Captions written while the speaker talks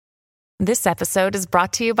This episode is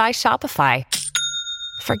brought to you by Shopify.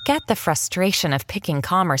 Forget the frustration of picking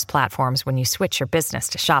commerce platforms when you switch your business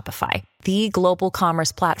to Shopify, the global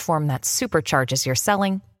commerce platform that supercharges your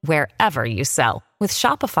selling wherever you sell. With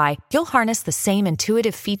Shopify, you'll harness the same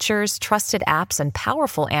intuitive features, trusted apps, and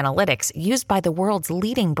powerful analytics used by the world's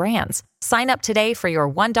leading brands. Sign up today for your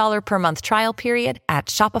 $1 per month trial period at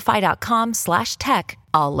shopify.com/tech,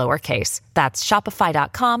 all lowercase. That's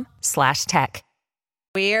shopify.com/tech.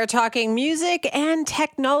 We are talking music and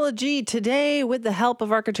technology today with the help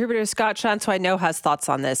of our contributor, Scott Shantz, who I know has thoughts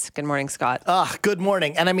on this. Good morning, Scott. Good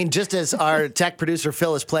morning. And I mean, just as our tech producer,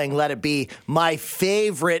 Phil, is playing Let It Be, my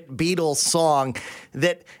favorite Beatles song,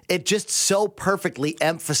 that it just so perfectly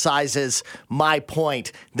emphasizes my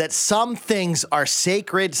point that some things are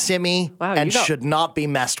sacred, Simi, and should not be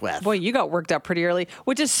messed with. Boy, you got worked up pretty early,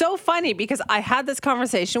 which is so funny because I had this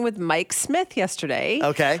conversation with Mike Smith yesterday.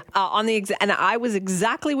 Okay. And I was exactly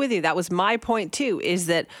with you. That was my point too, is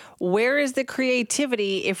that where is the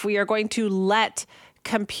creativity if we are going to let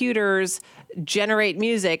computers generate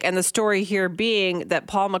music? And the story here being that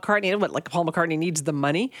Paul McCartney needs the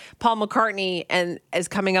money. Paul McCartney is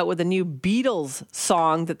coming out with a new Beatles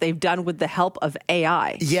song that they've done with the help of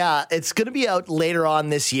AI. Yeah, it's going to be out later on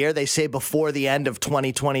this year. They say before the end of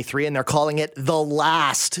 2023, and they're calling it the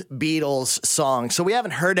last Beatles song. So we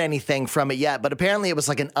haven't heard anything from it yet, but apparently it was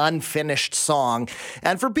like an unfinished song.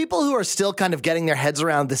 And for people who are still kind of getting their heads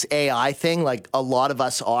around this AI thing, like a lot of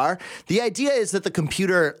us are, the idea is that the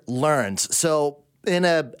computer learns. So in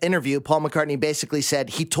an interview, Paul McCartney basically said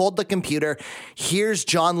he told the computer, here's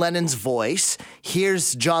John Lennon's voice,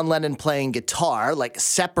 here's John Lennon playing guitar, like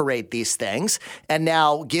separate these things, and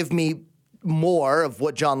now give me more of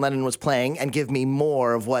what John Lennon was playing and give me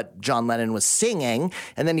more of what John Lennon was singing.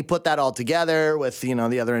 And then he put that all together with,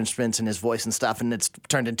 the other instruments and his voice and stuff, and it's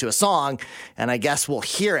turned into a song, and I guess we'll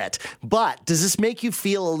hear it. But does this make you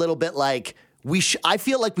feel a little bit like I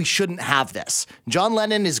feel like we shouldn't have this? John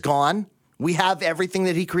Lennon is gone. We have everything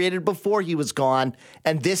that he created before he was gone.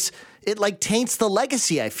 And it like taints the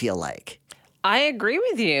legacy, I feel like. I agree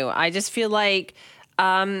with you. I just feel like,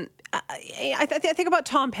 I think about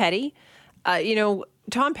Tom Petty.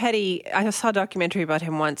 Tom Petty, I saw a documentary about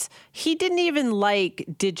him once. He didn't even like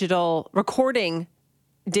digital recording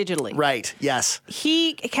digitally. Right, yes.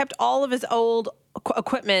 He kept all of his old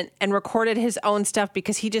equipment and recorded his own stuff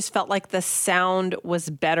because he just felt like the sound was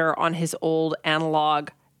better on his old analog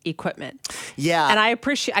equipment. Yeah. And I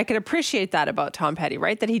could appreciate that about Tom Petty,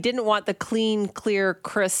 right? That he didn't want the clean, clear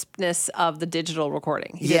crispness of the digital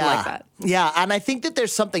recording. He didn't like that. Yeah, and I think that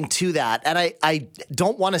there's something to that. And I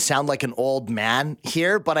don't want to sound like an old man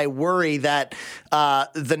here, but I worry that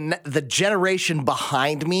the generation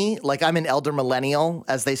behind me, like I'm an elder millennial,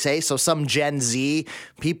 as they say, so some Gen Z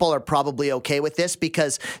people are probably okay with this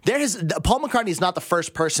because Paul McCartney is not the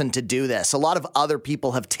first person to do this. A lot of other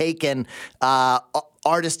people have taken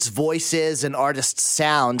artists' voices and artists'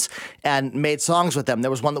 sounds and made songs with them. There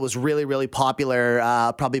was one that was really, really popular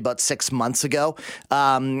probably about 6 months ago.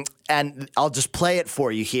 And I'll just play it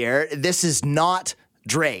for you here. This is not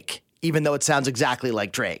Drake, even though it sounds exactly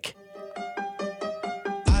like Drake.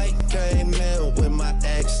 I came in with my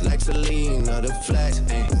ex like Selena, the flex,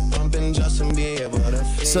 bumping Justin Bieber.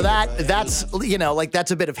 So that's that's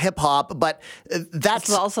a bit of hip hop, but that's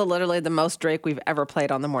also literally the most Drake we've ever played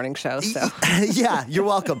on the morning show. So yeah, you're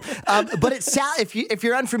welcome. But if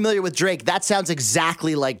you're unfamiliar with Drake, that sounds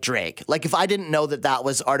exactly like Drake. Like if I didn't know that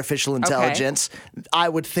was artificial intelligence, I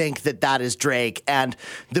would think that is Drake. And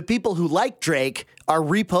the people who like Drake are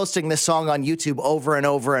reposting this song on YouTube over and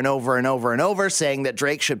over and over and over and over, saying that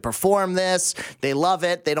Drake should perform this. They love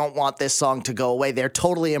it. They don't want this song to go away. They're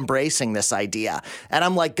totally embracing this idea. And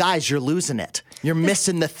I'm like, guys, you're losing it. You're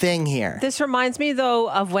missing the thing here. This reminds me, though,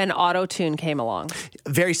 of when Auto-Tune came along.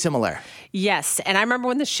 Very similar. Yes. And I remember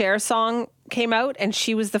when the Cher song came out and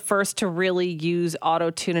she was the first to really use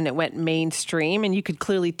Auto-Tune and it went mainstream and you could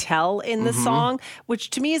clearly tell in the song, which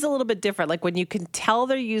to me is a little bit different. Like when you can tell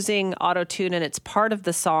they're using Auto-Tune and it's part of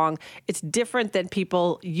the song, it's different than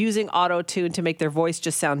people using Auto-Tune to make their voice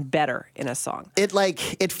just sound better in a song.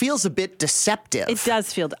 It feels a bit deceptive. It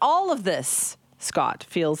does feel, all of this, Scott,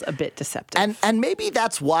 feels a bit deceptive. And maybe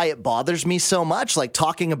that's why it bothers me so much. Like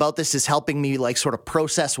talking about this is helping me like sort of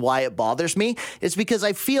process why it bothers me. It's because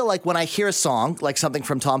I feel like when I hear a song, like something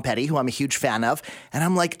from Tom Petty, who I'm a huge fan of, and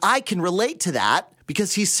I'm like, I can relate to that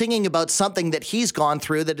because he's singing about something that he's gone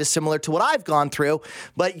through that is similar to what I've gone through.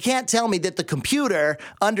 But you can't tell me that the computer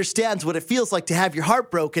understands what it feels like to have your heart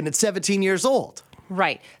broken at 17 years old.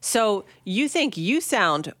 Right. So you think you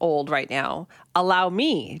sound old right now. Allow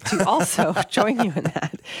me to also join you in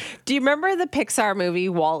that. Do you remember the Pixar movie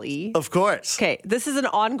WALL-E? Of course. Okay, this is an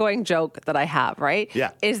ongoing joke that I have, right?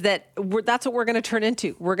 Yeah. Is that that's what we're going to turn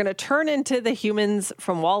into. We're going to turn into the humans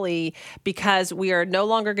from WALL-E because we are no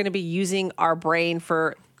longer going to be using our brain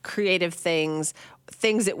for creative things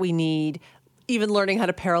that we need, even learning how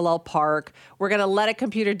to parallel park. We're going to let a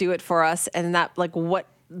computer do it for us, and that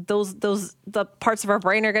the parts of our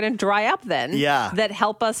brain are going to dry up then. Yeah. That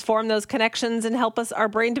help us form those connections and help our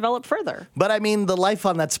brain develop further. But I mean, the life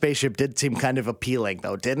on that spaceship did seem kind of appealing,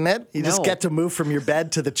 though, didn't it? You just No. get to move from your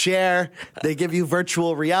bed to the chair. They give you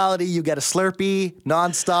virtual reality. You get a Slurpee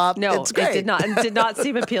nonstop. No, it's great. it did not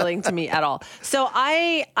seem appealing to me at all. So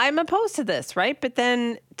I'm opposed to this, right? But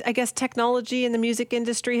then I guess technology and the music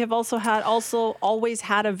industry have also always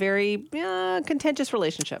had a very contentious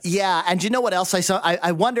relationship. Yeah, and you know what else I saw?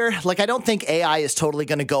 I wonder, like, I don't think AI is totally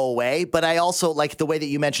going to go away, but I also like the way that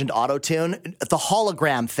you mentioned auto-tune. The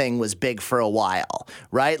hologram thing was big for a while,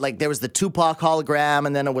 right? Like, there was the Tupac hologram,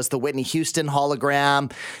 and then it was the Whitney Houston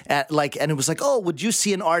hologram, and it was like, oh, would you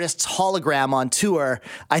see an artist's hologram on tour?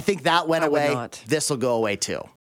 I think that went I would away. not. This will go away too.